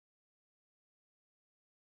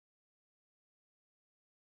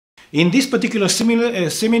In this particular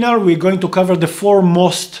seminar, we're going to cover the four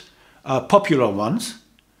most popular ones.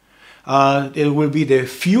 It will be the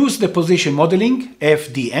fused deposition modeling,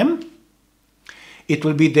 FDM. It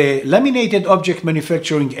will be the laminated object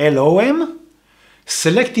manufacturing, LOM,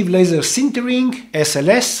 selective laser sintering,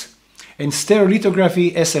 SLS, and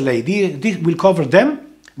stereolithography, SLA. We'll cover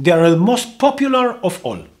them. They are the most popular of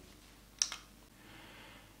all.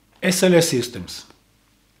 SLS systems.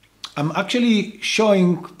 I'm actually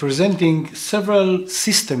presenting several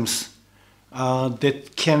systems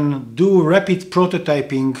that can do rapid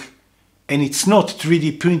prototyping, and it's not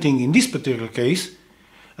 3D printing in this particular case,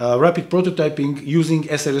 rapid prototyping using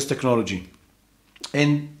SLS technology.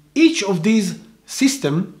 And each of these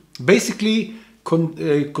systems basically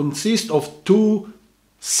consists of two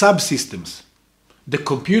subsystems: the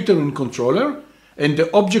computer and controller and the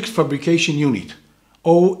object fabrication unit,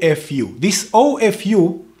 OFU. This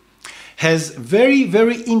OFU has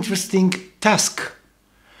very interesting task.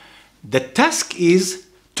 The task is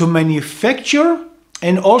to manufacture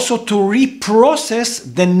and also to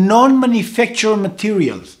reprocess the non-manufactured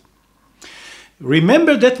materials.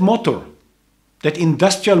 Remember that motor, that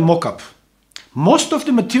industrial mock-up. Most of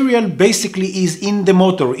the material basically is in the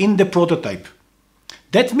motor, in the prototype.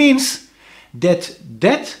 That means that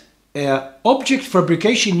object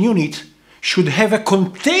fabrication unit should have a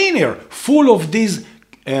container full of these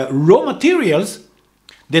raw materials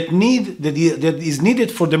that is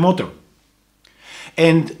needed for the motor.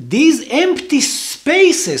 And these empty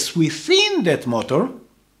spaces within that motor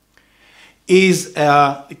is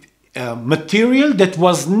material that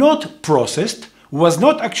was not processed, was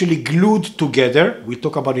not actually glued together. We'll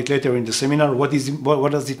talk about it later in the seminar. What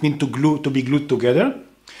does it mean to be glued together?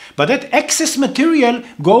 But that excess material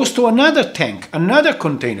goes to another tank, another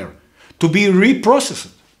container, to be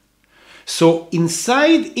reprocessed. So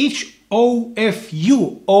inside each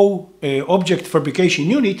OFU, object fabrication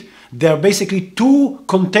unit, there are basically two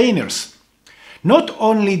containers. Not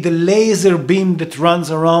only the laser beam that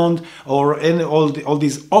runs around, or all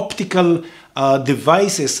these optical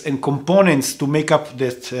devices and components to make up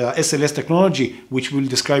that SLS technology, which we'll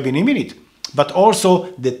describe in a minute, but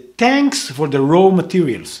also the tanks for the raw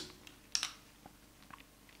materials.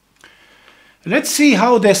 Let's see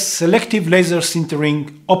how the selective laser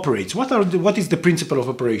sintering operates. What is the principle of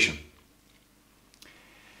operation?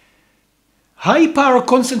 High power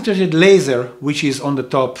concentrated laser, which is on the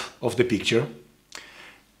top of the picture,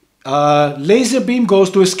 laser beam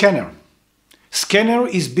goes to a scanner. Scanner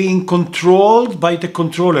is being controlled by the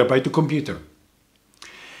controller, by the computer.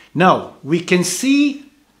 Now, we can see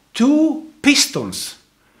two pistons.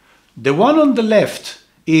 The one on the left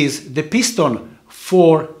is the piston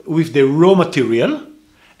with the raw material,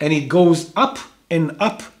 and it goes up and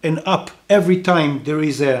up and up every time there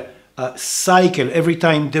is a cycle, every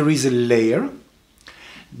time there is a layer.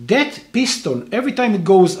 That piston, every time it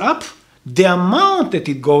goes up, the amount that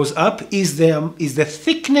it goes up is the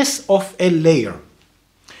thickness of a layer.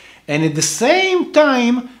 And at the same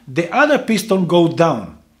time, the other piston goes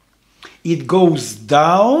down. It goes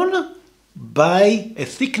down by a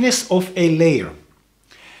thickness of a layer.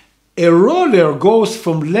 A roller goes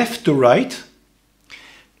from left to right,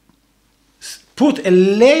 put a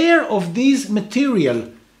layer of this material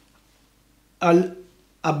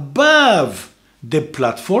above the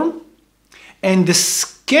platform, and the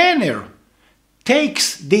scanner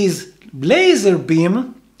takes this laser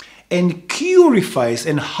beam and purifies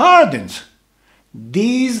and hardens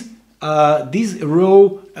this raw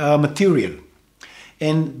material.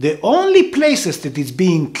 And the only places that it's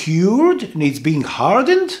being cured and it's being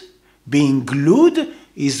hardened, being glued,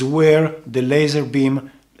 is where the laser beam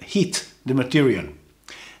hit the material.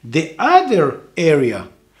 The other area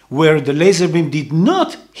where the laser beam did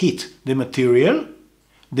not hit the material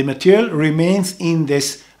remains in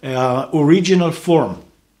this original form,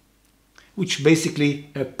 which basically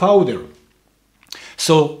a powder.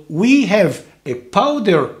 So we have a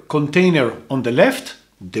powder container on the left,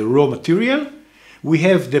 the raw material. We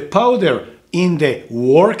have the powder in the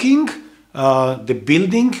working, the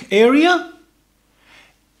building area.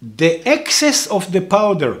 The excess of the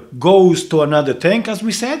powder goes to another tank, as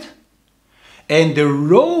we said. And the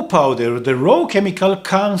raw powder, the raw chemical,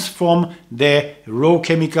 comes from the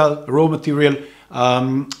raw material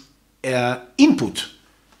input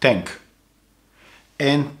tank.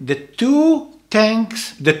 And the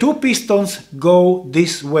two pistons go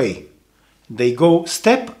this way. They go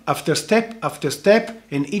step after step after step,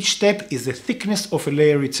 and each step is the thickness of a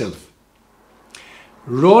layer itself.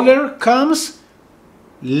 Roller comes,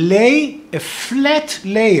 lay a flat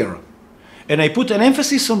layer. And I put an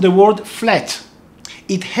emphasis on the word flat.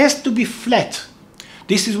 It has to be flat.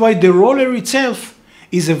 This is why the roller itself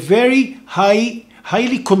is a very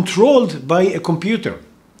highly controlled by a computer,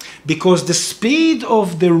 because the speed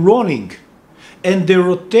of the rolling and the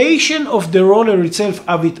rotation of the roller itself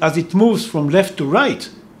as it moves from left to right,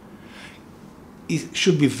 it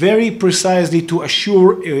should be very precisely to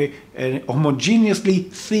assure a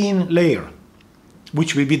homogeneously thin layer,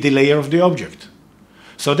 which will be the layer of the object.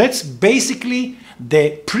 So that's basically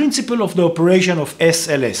the principle of the operation of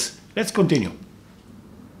SLS. Let's continue.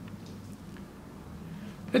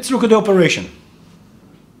 Let's look at the operation.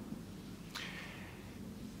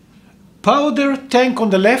 Powder tank on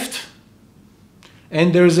the left,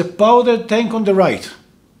 and there is a powder tank on the right.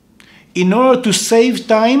 In order to save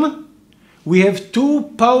time, we have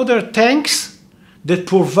two powder tanks that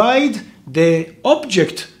provide the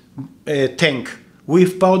object tank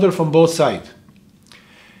with powder from both sides.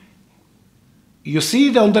 You see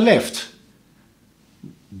it on the left.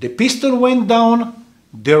 The piston went down,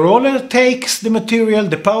 the roller takes the material,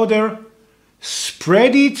 the powder,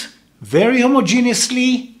 spread it very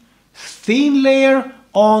homogeneously, thin layer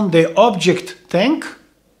on the object tank.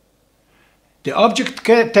 The object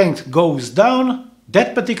tank goes down,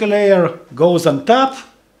 that particular layer goes on top,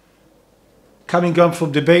 coming up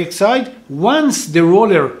from the back side. Once the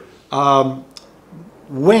roller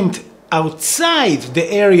went outside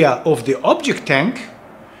the area of the object tank,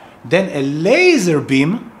 then a laser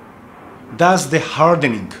beam does the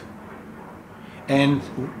hardening. And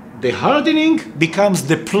the hardening becomes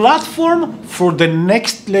the platform for the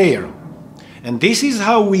next layer. And this is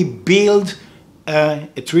how we build a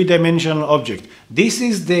three-dimensional object. This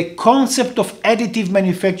is the concept of additive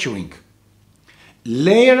manufacturing.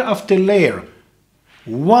 Layer after layer.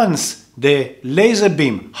 Once the laser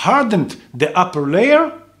beam hardened the upper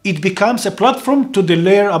layer, it becomes a platform to the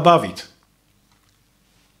layer above it.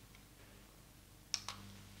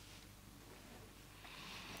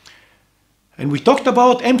 And we talked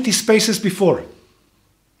about empty spaces before.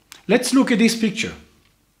 Let's look at this picture.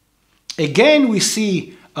 Again, we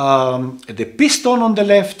see the piston on the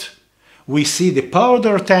left. We see the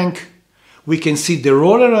powder tank. We can see the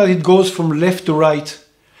roller as it goes from left to right.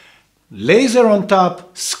 Laser on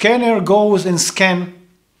top. Scanner goes and scan.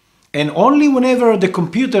 And only whenever the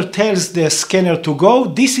computer tells the scanner to go,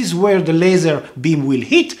 this is where the laser beam will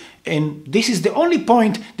hit. And this is the only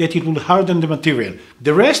point that it will harden the material.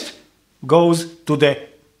 The rest goes to the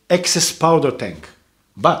excess powder tank.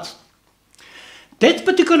 But that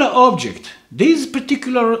particular object, this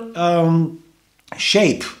particular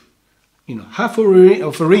shape, half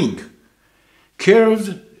of a ring,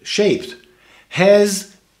 curved shaped,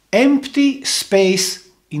 has empty space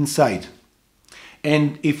inside.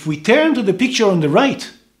 And if we turn to the picture on the right,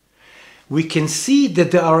 we can see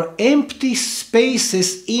that there are empty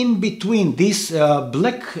spaces in between. This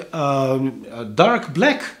dark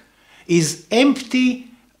black is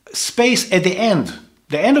empty space at the end.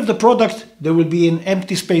 The end of the product, there will be an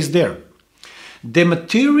empty space there. The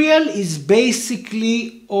material is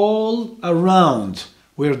basically all around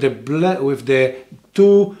where with the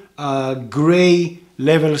two gray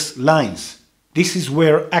levels lines. This is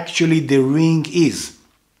where actually the ring is.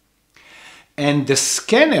 And the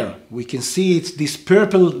scanner, we can see it's this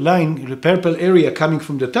purple line, the purple area coming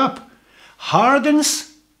from the top,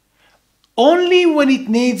 hardens only when it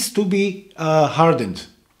needs to be hardened.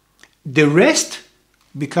 The rest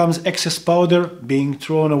becomes excess powder being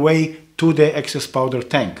thrown away to the excess powder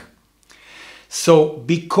tank. So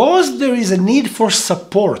because there is a need for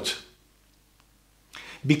support,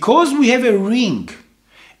 because we have a ring,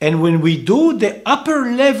 and when we do the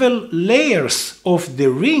upper level layers of the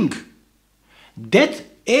ring, that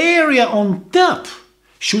area on top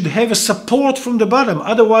should have a support from the bottom,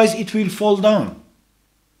 otherwise it will fall down.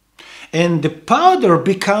 And the powder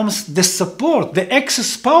becomes the support. The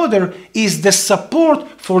excess powder is the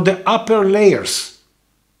support for the upper layers.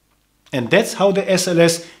 And that's how the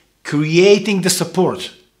SLS creating the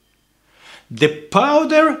support. The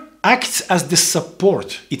powder acts as the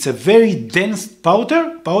support. It's a very dense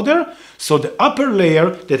powder, so the upper layer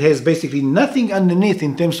that has basically nothing underneath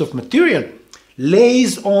in terms of material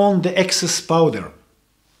lays on the excess powder.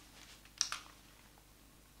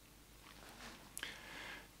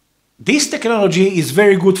 This technology is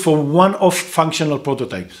very good for one-off functional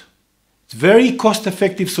prototypes. It's a very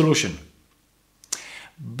cost-effective solution.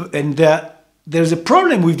 And there's a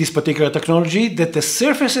problem with this particular technology, that the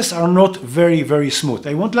surfaces are not very, very smooth.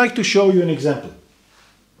 I would like to show you an example.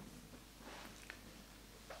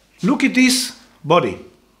 Look at this body.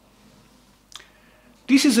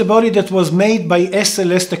 This is a body that was made by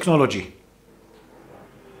SLS technology.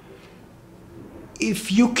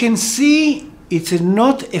 If you can see it's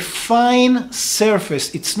not a fine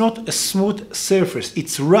surface, it's not a smooth surface,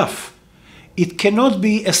 it's rough. It cannot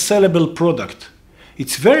be a sellable product.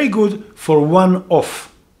 It's very good for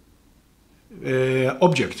one-off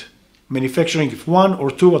object. Manufacturing one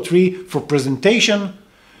or two or three for presentation,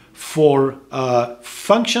 for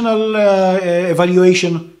functional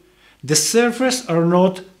evaluation. The surface are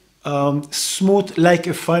not smooth like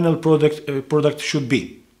a final product should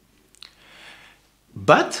be.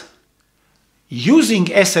 But using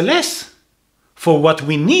SLS for what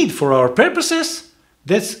we need for our purposes,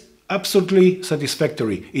 that's absolutely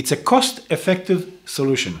satisfactory. It's a cost-effective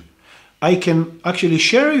solution. I can actually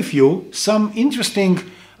share with you some interesting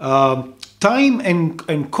time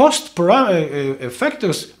and cost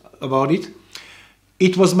factors about it.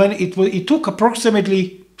 It took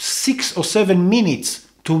approximately 6 or 7 minutes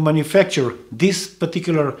to manufacture this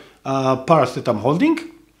particular part that I'm holding,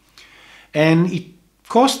 and it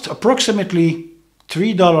cost approximately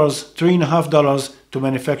 $3, $3.50 to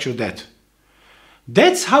manufacture that.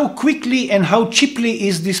 That's how quickly and how cheaply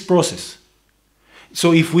is this process.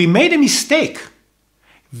 So if we made a mistake,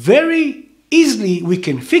 very easily we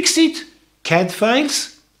can fix it, CAD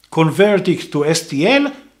files, convert it to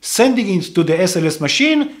STL, sending it to the SLS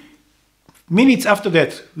machine. Minutes after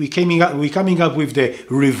that, we're coming up with the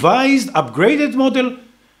revised, upgraded model,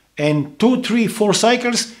 and 2, 3, 4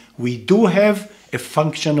 cycles, we do have a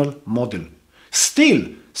functional model. Still,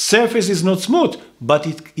 surface is not smooth, but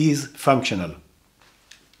it is functional.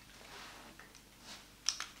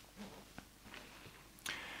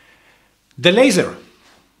 The laser.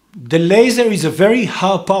 The laser is a very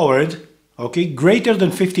high-powered, okay, greater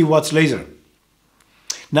than 50 watts laser.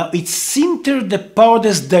 Now, it sinters the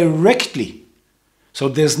powders directly, so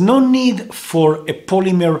there's no need for a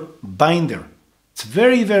polymer binder. It's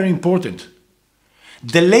very, very important.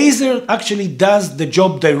 The laser actually does the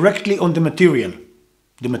job directly on the material.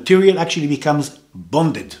 The material actually becomes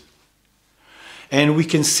bonded. And we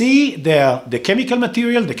can see the chemical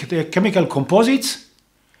material, the chemical composites.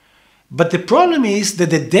 But the problem is that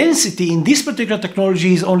the density in this particular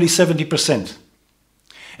technology is only 70%.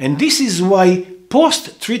 And this is why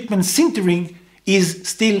post-treatment sintering is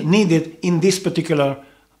still needed in this particular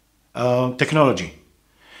technology.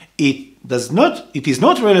 It is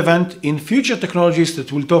not relevant in future technologies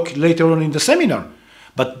that we'll talk later on in the seminar,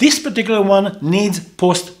 but this particular one needs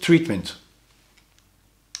post-treatment.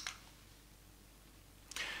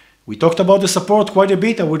 We talked about the support quite a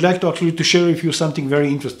bit. I would like to actually share with you something very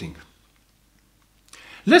interesting.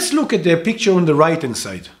 Let's look at the picture on the right-hand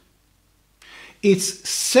side. It's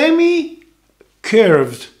semi-curved,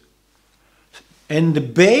 and the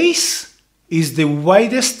base is the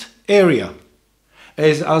widest area.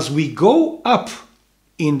 As we go up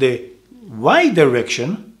in the Y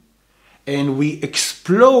direction and we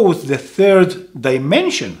explode the third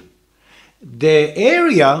dimension, the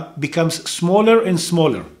area becomes smaller and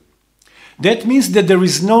smaller. That means that there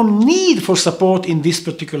is no need for support in this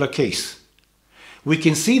particular case. We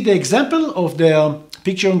can see the example of the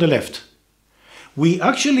picture on the left. We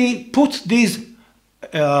actually put this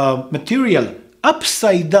material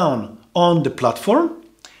upside down on the platform,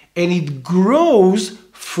 and it grows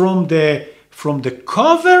from the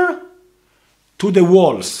cover to the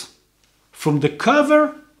walls. From the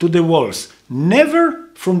cover to the walls. Never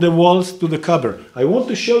from the walls to the cover. I want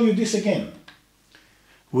to show you this again.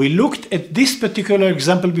 We looked at this particular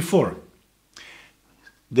example before.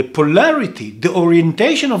 The polarity, the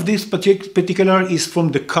orientation of this particular is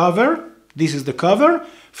from the cover. This is the cover.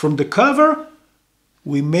 From the cover,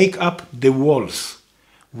 we make up the walls.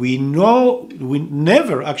 We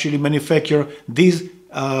never actually manufacture these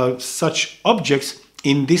such objects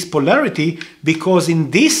in this polarity, because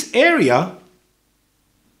in this area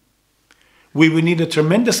we will need a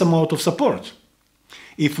tremendous amount of support.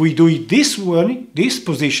 If we do it this way, this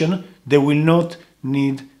position, they will not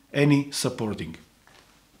need any supporting.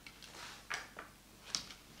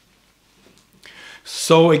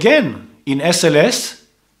 So again, in SLS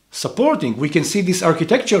supporting, we can see this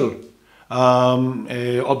architectural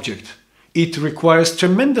object. It requires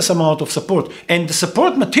tremendous amount of support, and the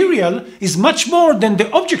support material is much more than the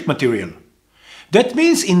object material. That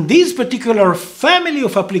means in this particular family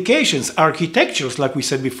of applications, architectures, like we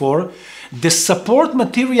said before, the support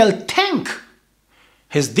material tank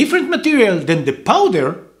has different material than the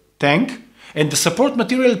powder tank, and the support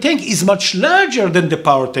material tank is much larger than the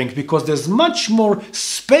power tank, because there's much more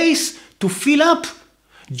space to fill up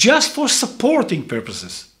just for supporting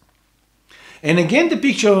purposes. And again, the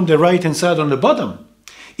picture on the right hand side on the bottom,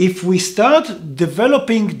 if we start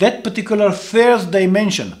developing that particular third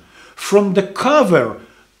dimension from the cover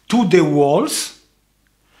to the walls,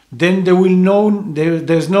 then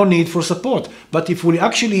there's no need for support. But if we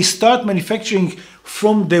actually start manufacturing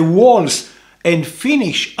from the walls and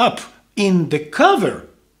finish up in the cover,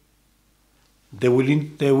 there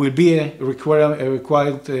will be a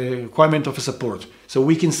requirement of a support. So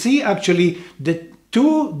we can see actually the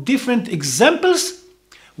two different examples,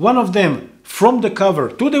 one of them from the cover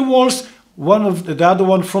to the walls, the other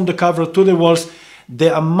one from the cover to the walls.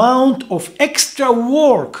 The amount of extra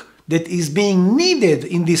work that is being needed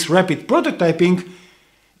in this rapid prototyping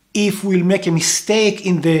if we'll make a mistake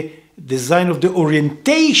in the design of the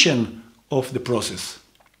orientation of the process.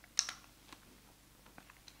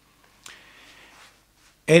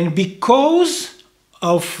 And because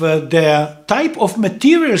of the type of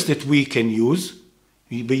materials that we use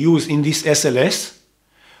in this SLS,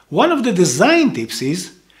 one of the design tips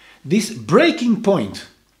is this breaking point.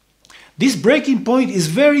 This breaking point is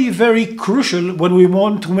very, very crucial when we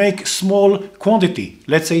want to make small quantity,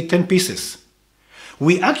 let's say 10 pieces.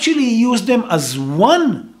 We actually use them as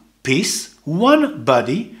one piece, one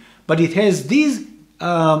body, but it has these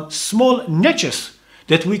small niches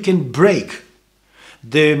that we can break.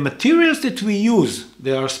 The materials that we use,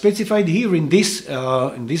 they are specified here in this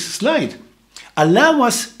slide, allow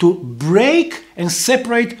us to break and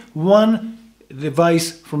separate one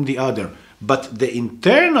device from the other. But the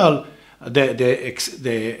internal,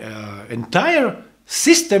 the entire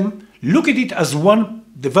system, look at it as one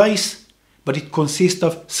device, but it consists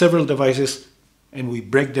of several devices, and we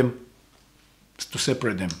break them to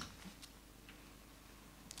separate them.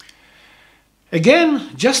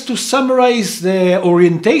 Again, just to summarize the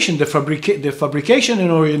orientation, the fabrication and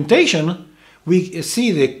orientation, we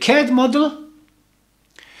see the CAD model.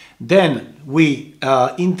 Then we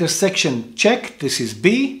intersection check, this is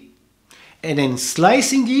B, and then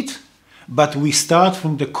slicing it, but we start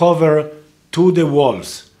from the cover to the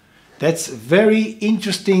walls. That's very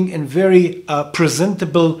interesting and very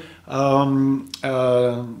presentable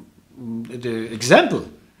the example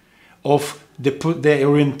of the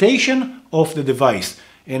orientation of the device.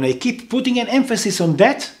 And I keep putting an emphasis on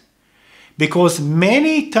that because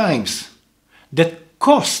many times the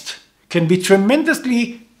cost can be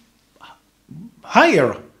tremendously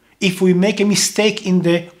higher if we make a mistake in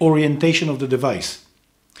the orientation of the device.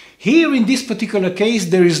 Here in this particular case,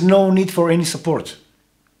 there is no need for any support.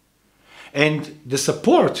 And the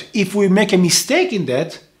support, if we make a mistake in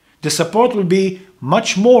that, the support will be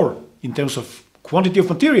much more in terms of quantity of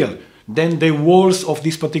material than the walls of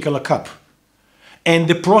this particular cup. And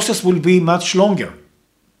the process will be much longer.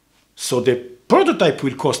 So the prototype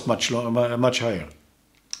will cost much higher.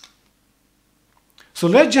 So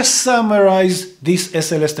let's just summarize this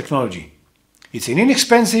SLS technology. It's an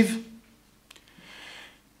inexpensive,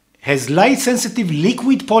 has light-sensitive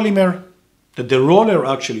liquid polymer that the roller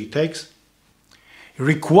actually takes,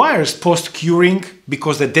 requires post-curing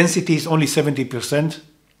because the density is only 70%,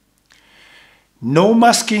 no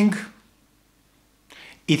masking.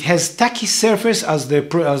 It has tacky surface as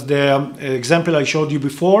the example I showed you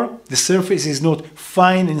before. The surface is not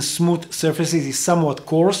fine and smooth surfaces, it's somewhat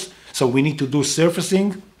coarse, so we need to do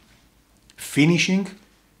surfacing, finishing.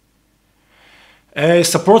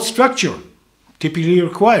 Support structure, typically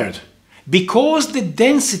required. Because the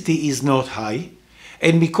density is not high,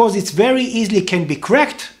 and because it's very easily can be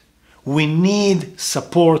cracked, we need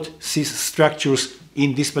support structures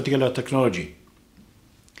in this particular technology.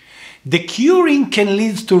 The curing can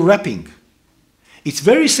lead to wrapping. It's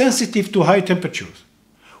very sensitive to high temperatures.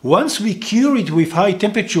 Once we cure it with high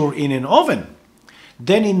temperature in an oven,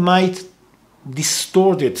 then it might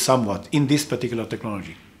distort it somewhat in this particular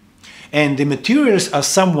technology. And the materials are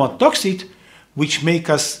somewhat toxic, which make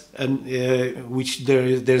us,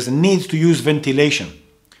 there's a need to use ventilation.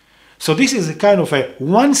 So this is a kind of a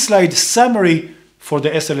one-slide summary for the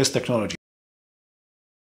SLS technology.